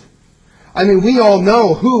involvement. I mean, we all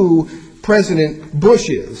know who President Bush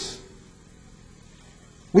is.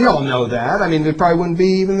 We all know that. I mean, there probably wouldn't be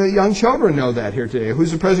even the young children know that here today.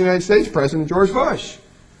 Who's the President of the United States? President George Bush.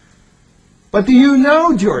 But do you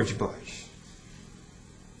know George Bush?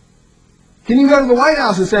 Can you go to the White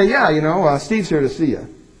House and say, yeah, you know, Steve's here to see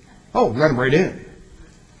you? Oh, let him right in.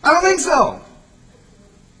 I don't think so.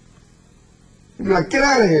 You'd be like, get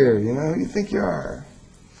out of here, you know, who you think you are?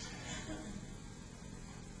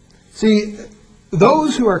 See,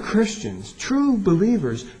 those who are Christians, true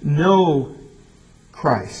believers, know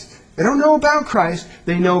Christ. They don't know about Christ,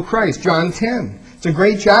 they know Christ. John 10. It's a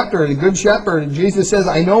great chapter, the Good Shepherd. Jesus says,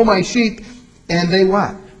 I know my sheep, and they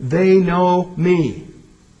what? They know me.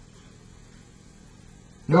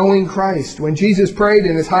 Knowing Christ. When Jesus prayed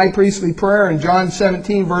in his high priestly prayer in John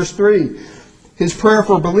 17, verse 3, his prayer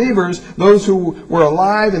for believers, those who were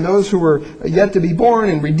alive and those who were yet to be born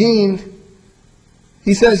and redeemed,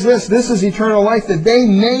 he says this is eternal life, that they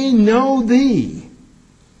may know thee,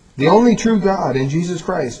 the only true God, and Jesus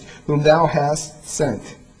Christ, whom thou hast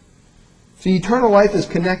sent. See, eternal life is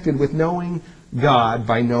connected with knowing God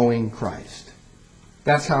by knowing Christ.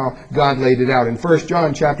 That's how God laid it out. In 1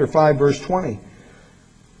 John chapter 5, verse 20, it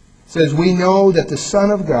says, we know that the Son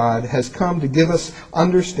of God has come to give us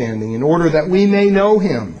understanding in order that we may know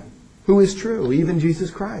him, who is true, even Jesus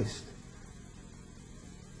Christ.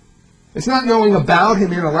 It's not knowing about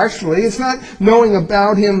him intellectually. It's not knowing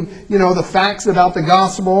about him, you know, the facts about the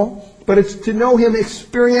gospel, but it's to know him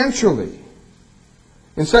experientially.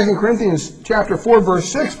 In 2 Corinthians chapter 4,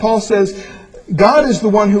 verse 6, Paul says, God is the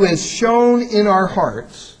one who has shown in our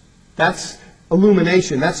hearts. That's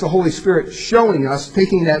illumination. That's the Holy Spirit showing us,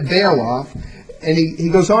 taking that veil off. And he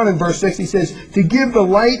goes on in verse 6, he says, to give the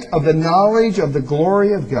light of the knowledge of the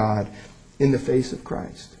glory of God in the face of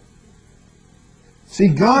Christ. See,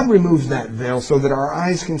 God removes that veil so that our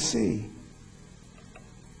eyes can see.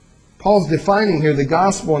 Paul's defining here the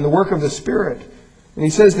gospel and the work of the Spirit. And he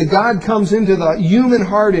says that God comes into the human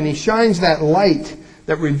heart and he shines that light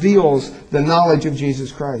that reveals the knowledge of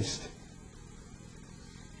Jesus Christ.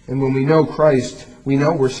 And when we know Christ, we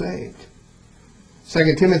know we're saved.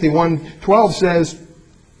 2 Timothy 1:12 says,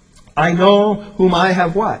 I know whom I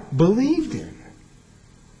have what? Believed in.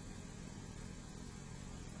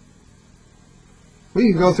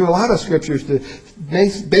 We can go through a lot of scriptures to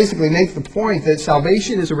basically make the point that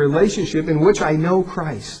salvation is a relationship in which I know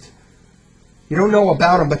Christ. You don't know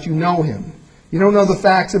about him, but you know him. You don't know the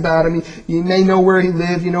facts about him. You may know where he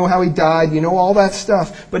lived. You know how he died. You know all that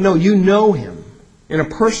stuff. But no, you know him in a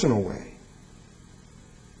personal way.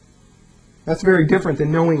 That's very different than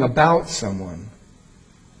knowing about someone.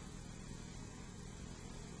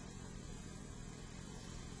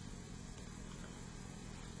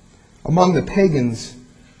 Among the pagans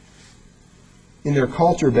in their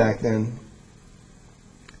culture back then,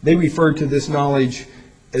 they referred to this knowledge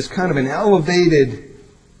as kind of an elevated,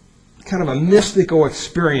 kind of a mystical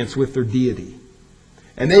experience with their deity.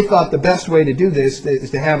 And they thought the best way to do this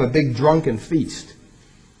is to have a big drunken feast.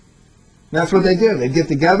 And that's what they do. They get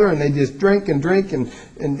together and they just drink and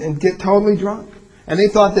get totally drunk. And they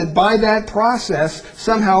thought that by that process,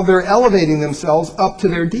 somehow they're elevating themselves up to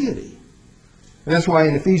their deity. And that's why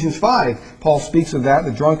in Ephesians 5, Paul speaks of that,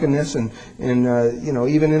 the drunkenness, and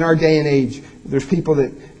even in our day and age, there's people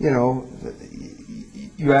that,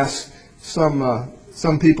 you ask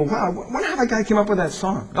some people, wow, wonder how that guy came up with that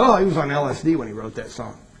song. Oh, he was on LSD when he wrote that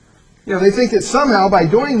song. They think that somehow by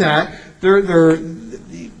doing that,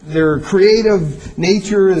 their creative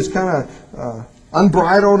nature is kind of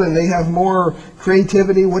unbridled and they have more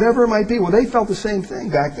creativity, whatever it might be. Well, they felt the same thing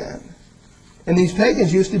back then. And these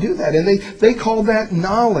pagans used to do that. And they called that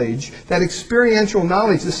knowledge, that experiential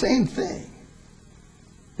knowledge, the same thing.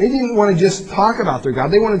 They didn't want to just talk about their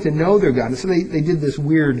God. They wanted to know their God. And so they did this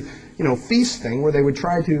weird, feast thing where they would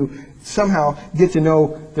try to somehow get to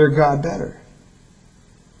know their God better.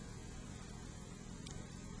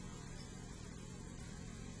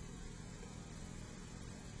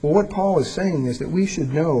 Well, what Paul is saying is that we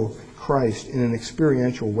should know Christ in an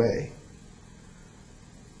experiential way.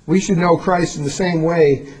 We should know Christ in the same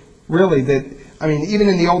way, really, that, even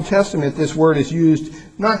in the Old Testament, this word is used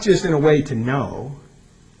not just in a way to know.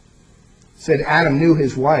 It said Adam knew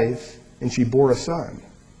his wife, and she bore a son.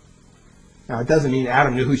 Now, it doesn't mean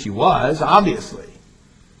Adam knew who she was, obviously.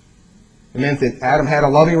 It meant that Adam had a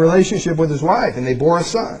loving relationship with his wife, and they bore a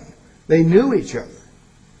son. They knew each other.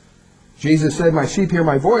 Jesus said, my sheep hear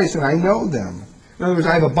my voice, and I know them. In other words,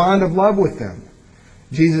 I have a bond of love with them.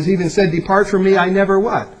 Jesus even said, depart from me, I never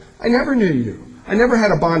what? I never knew you. I never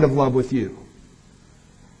had a bond of love with you.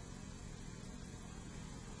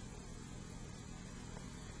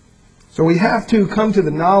 So we have to come to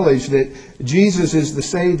the knowledge that Jesus is the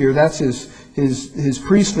Savior. That's his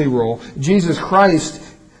priestly role. Jesus Christ,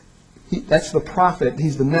 that's the prophet.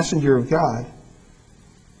 He's the messenger of God.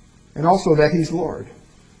 And also that He's Lord.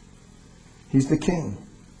 He's the King.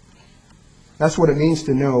 That's what it means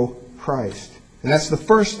to know Christ. And that's the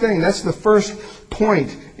first thing. That's the first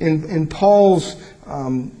point in Paul's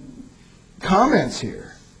comments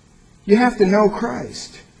here. You have to know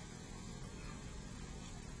Christ.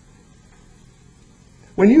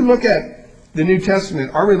 When you look at the New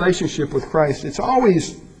Testament, our relationship with Christ, it's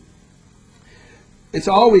always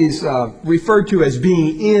referred to as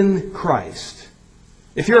being in Christ.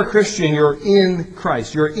 If you're a Christian, you're in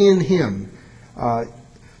Christ. You're in Him.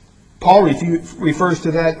 Paul refers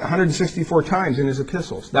to that 164 times in his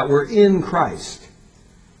epistles, that we're in Christ.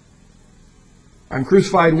 I'm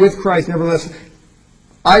crucified with Christ, nevertheless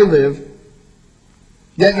I live,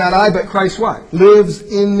 yet not I, but Christ what? Lives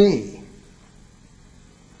in me.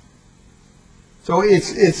 So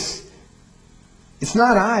it's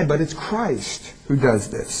not I, but it's Christ who does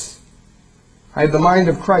this. I have the mind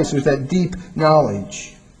of Christ. There's that deep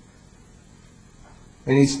knowledge.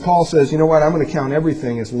 And Paul says, you know what, I'm going to count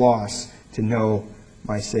everything as loss to know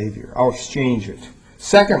my Savior. I'll exchange it.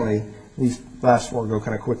 Secondly, these last four go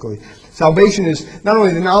kind of quickly. Salvation is not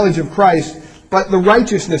only the knowledge of Christ, but the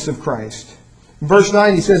righteousness of Christ. In verse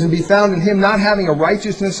 9 he says, and be found in Him, not having a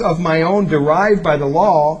righteousness of my own derived by the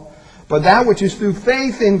law, but that which is through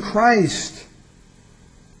faith in Christ.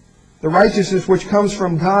 The righteousness which comes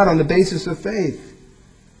from God on the basis of faith.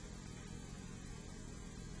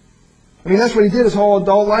 That's what he did his whole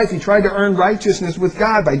adult life. He tried to earn righteousness with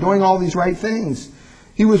God by doing all these right things.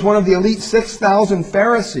 He was one of the elite 6,000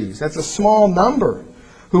 Pharisees. That's a small number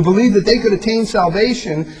who believed that they could attain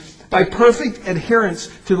salvation by perfect adherence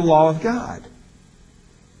to the law of God.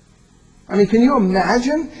 Can you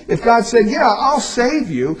imagine if God said, yeah, I'll save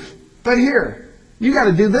you, but here, you got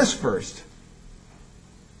to do this first.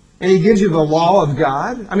 And He gives you the law of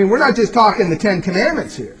God. We're not just talking the Ten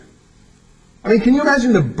Commandments here. Can you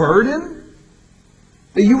imagine the burden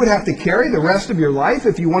that you would have to carry the rest of your life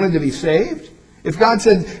if you wanted to be saved? If God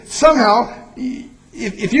said, somehow,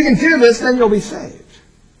 if you can do this, then you'll be saved.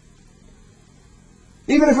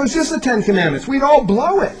 Even if it was just the Ten Commandments, we'd all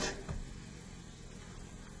blow it.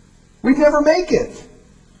 We'd never make it.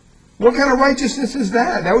 What kind of righteousness is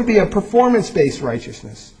that? That would be a performance-based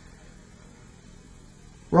righteousness.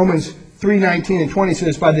 Romans 3:19 and 20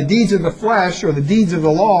 says, by the deeds of the flesh, or the deeds of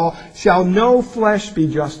the law, shall no flesh be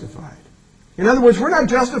justified. In other words, we're not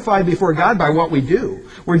justified before God by what we do.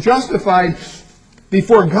 We're justified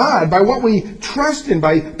before God by what we trust in,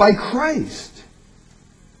 by Christ.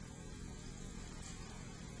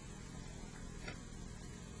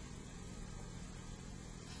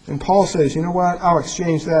 And Paul says, you know what? I'll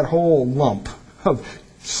exchange that whole lump of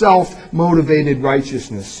self-motivated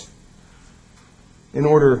righteousness in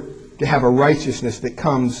order to have a righteousness that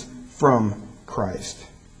comes from Christ.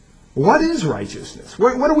 What is righteousness?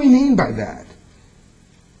 What do we mean by that?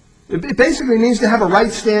 It basically means to have a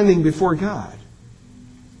right standing before God.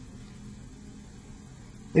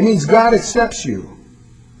 It means God accepts you.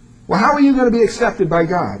 Well, how are you going to be accepted by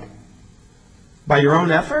God? By your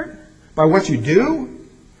own effort? By what you do?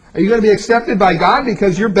 Are you going to be accepted by God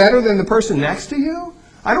because you're better than the person next to you?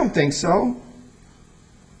 I don't think so.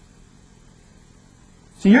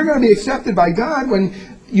 So you're going to be accepted by God when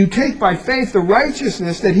you take by faith the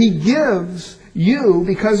righteousness that He gives you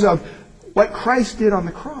because of what Christ did on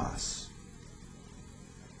the cross.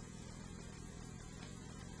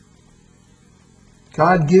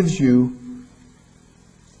 God gives you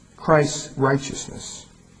Christ's righteousness.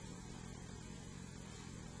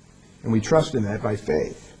 And we trust in that by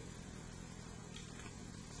faith.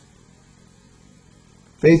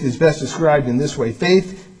 Faith is best described in this way.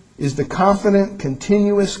 Faith is the confident,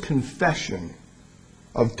 continuous confession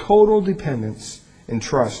of total dependence and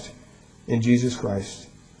trust in Jesus Christ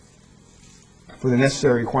for the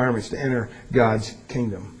necessary requirements to enter God's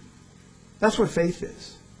kingdom. That's what faith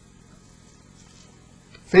is.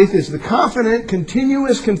 Faith is the confident,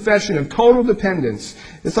 continuous confession of total dependence.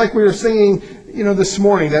 It's like we were singing, this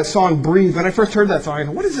morning, that song, Breathe. When I first heard that song, I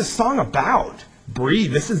thought, what is this song about?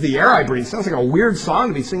 Breathe. This is the air I breathe. Sounds like a weird song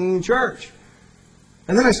to be singing in church.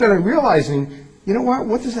 And then I started realizing, you know what?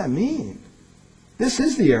 What does that mean? This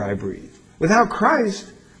is the air I breathe. Without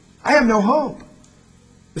Christ, I have no hope.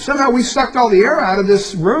 If somehow we sucked all the air out of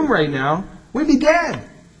this room right now, we'd be dead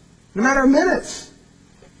in a matter of minutes.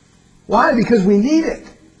 Why? Because we need it.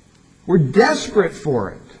 We're desperate for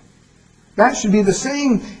it. That should be the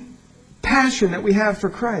same passion that we have for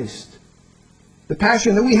Christ. The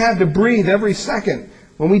passion that we have to breathe every second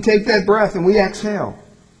when we take that breath and we exhale.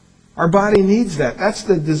 Our body needs that. That's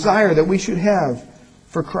the desire that we should have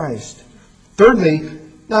for Christ. Thirdly,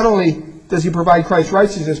 not only does He provide Christ's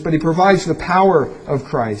righteousness, but He provides the power of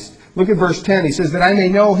Christ. Look at verse 10. He says that I may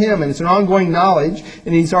know Him, and it's an ongoing knowledge,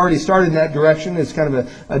 and He's already started in that direction. It's kind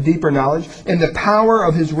of a deeper knowledge. And the power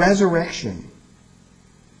of His resurrection.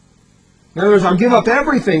 In other words, I'll give up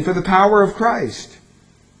everything for the power of Christ.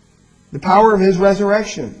 The power of His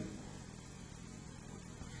resurrection.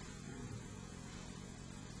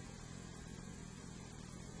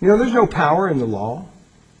 There's no power in the law.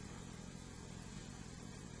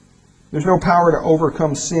 There's no power to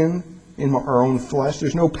overcome sin in our own flesh.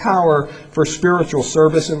 There's no power for spiritual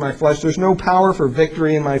service in my flesh. There's no power for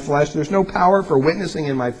victory in my flesh. There's no power for witnessing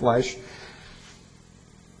in my flesh.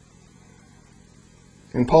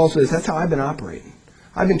 And Paul says, that's how I've been operating.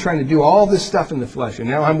 I've been trying to do all this stuff in the flesh, and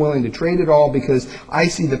now I'm willing to trade it all because I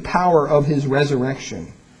see the power of His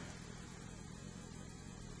resurrection.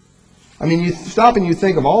 I mean, you stop and you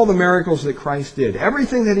think of all the miracles that Christ did,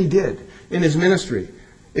 everything that He did in His ministry.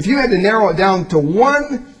 If you had to narrow it down to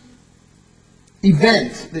one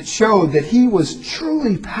event that showed that He was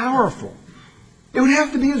truly powerful, it would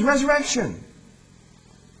have to be His resurrection.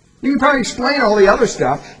 You can probably explain all the other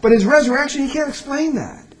stuff, but His resurrection, you can't explain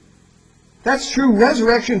that. That's true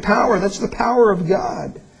resurrection power. That's the power of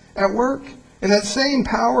God at work. And that same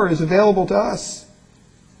power is available to us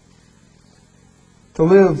to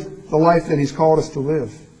live the life that He's called us to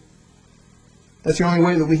live. That's the only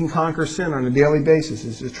way that we can conquer sin on a daily basis,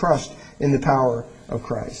 is to trust in the power of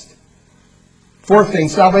Christ. Fourth thing,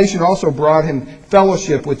 salvation also brought him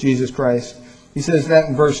fellowship with Jesus Christ. He says that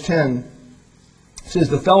in verse 10. It says,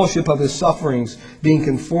 the fellowship of His sufferings, being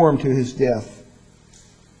conformed to His death.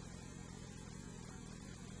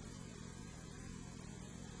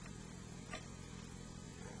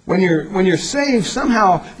 When you're saved,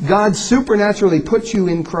 somehow God supernaturally puts you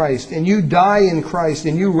in Christ, and you die in Christ,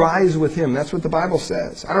 and you rise with Him. That's what the Bible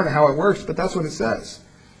says. I don't know how it works, but that's what it says.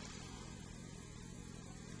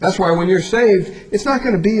 That's why when you're saved, it's not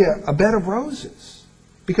going to be a bed of roses,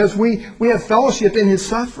 because we have fellowship in His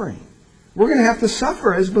suffering. We're going to have to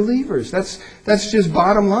suffer as believers. That's just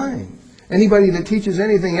bottom line. Anybody that teaches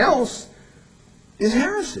anything else is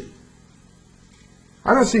heresy.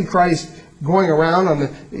 I don't see Christ going around on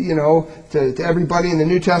to everybody in the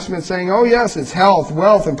New Testament saying, oh yes, it's health,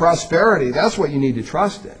 wealth, and prosperity. That's what you need to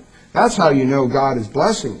trust in. That's how you know God is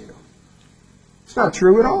blessing you. It's not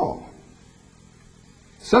true at all.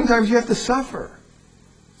 Sometimes you have to suffer.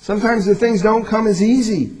 Sometimes the things don't come as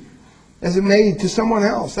easy as it may to someone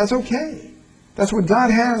else. That's okay. That's what God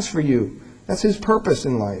has for you. That's His purpose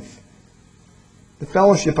in life. The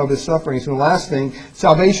fellowship of His sufferings. And the last thing,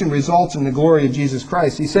 salvation results in the glory of Jesus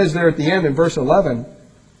Christ. He says there at the end in verse 11,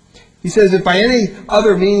 He says, if by any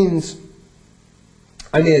other means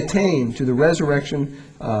I may attain to the resurrection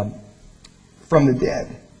from the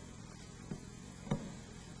dead.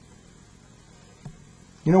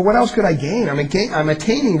 You know, what else could I gain? I'm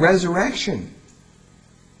attaining resurrection.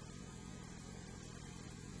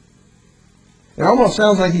 It almost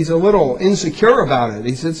sounds like he's a little insecure about it.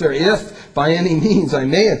 He sits there, if by any means I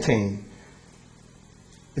may attain.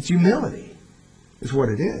 It's humility, is what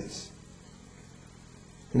it is.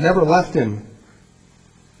 It never left him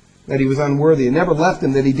that he was unworthy. It never left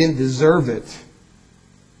him that he didn't deserve it.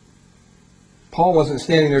 Paul wasn't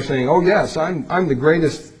standing there saying, oh yes, I'm the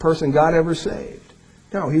greatest person God ever saved.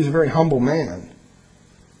 No, he was a very humble man.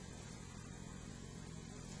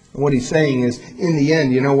 And what he's saying is, in the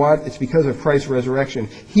end, you know what? It's because of Christ's resurrection.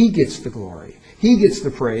 He gets the glory. He gets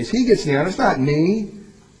the praise. He gets the honor. It's not me.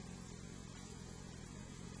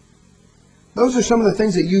 Those are some of the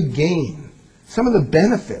things that you gain. Some of the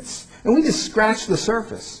benefits. And we just scratch the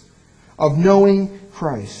surface of knowing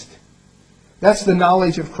Christ. That's the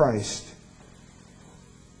knowledge of Christ.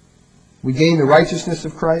 We gain the righteousness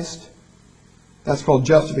of Christ. That's called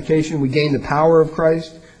justification. We gain the power of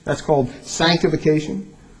Christ. That's called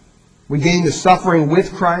sanctification. We gain the suffering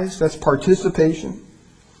with Christ. That's participation.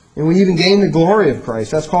 And we even gain the glory of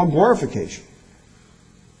Christ. That's called glorification.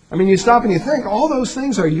 I mean, you stop and you think, all those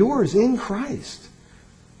things are yours in Christ.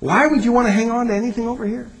 Why would you want to hang on to anything over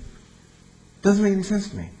here? Doesn't make any sense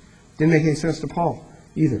to me. Didn't make any sense to Paul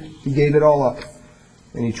either. He gave it all up.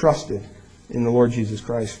 And he trusted in the Lord Jesus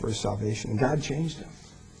Christ for his salvation. And God changed him.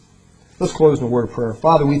 Let's close in a word of prayer.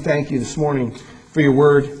 Father, we thank you this morning for your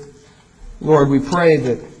word. Lord, we pray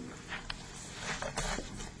that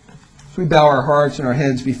as we bow our hearts and our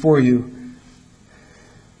heads before you,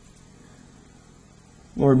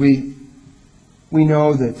 Lord, we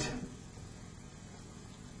know that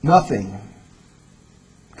nothing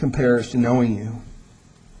compares to knowing you.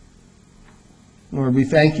 Lord, we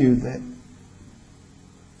thank you that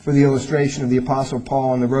for the illustration of the Apostle Paul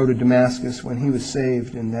on the road to Damascus when he was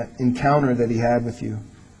saved and that encounter that he had with you.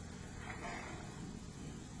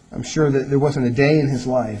 I'm sure that there wasn't a day in his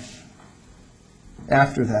life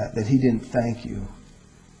after that he didn't thank you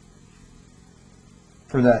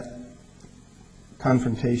for that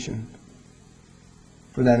confrontation,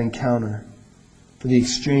 for that encounter, for the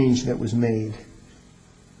exchange that was made.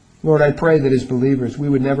 Lord, I pray that as believers we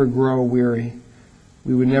would never grow weary.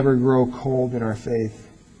 We would never grow cold in our faith.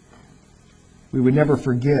 We would never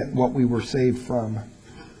forget what we were saved from.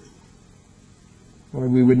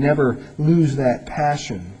 Lord, we would never lose that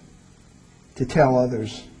passion to tell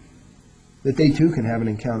others that they too can have an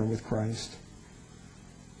encounter with Christ.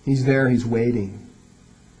 He's there. He's waiting.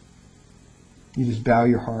 You just bow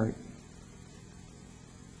your heart.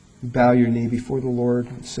 You bow your knee before the Lord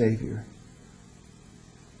and Savior.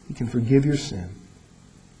 He can forgive your sin.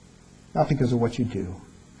 Not because of what you do,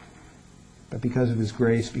 but because of His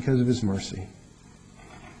grace, because of His mercy.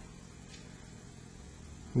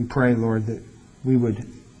 We pray, Lord, that we would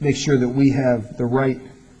make sure that we have the right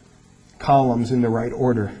columns in the right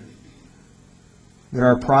order. That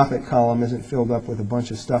our prophet column isn't filled up with a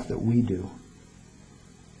bunch of stuff that we do.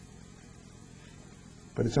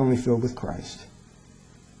 But it's only filled with Christ,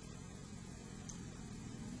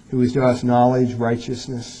 who is to us knowledge,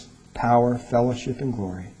 righteousness, power, fellowship, and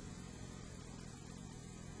glory.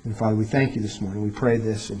 And Father, we thank you this morning. We pray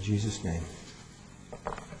this in Jesus' name.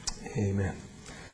 Amen.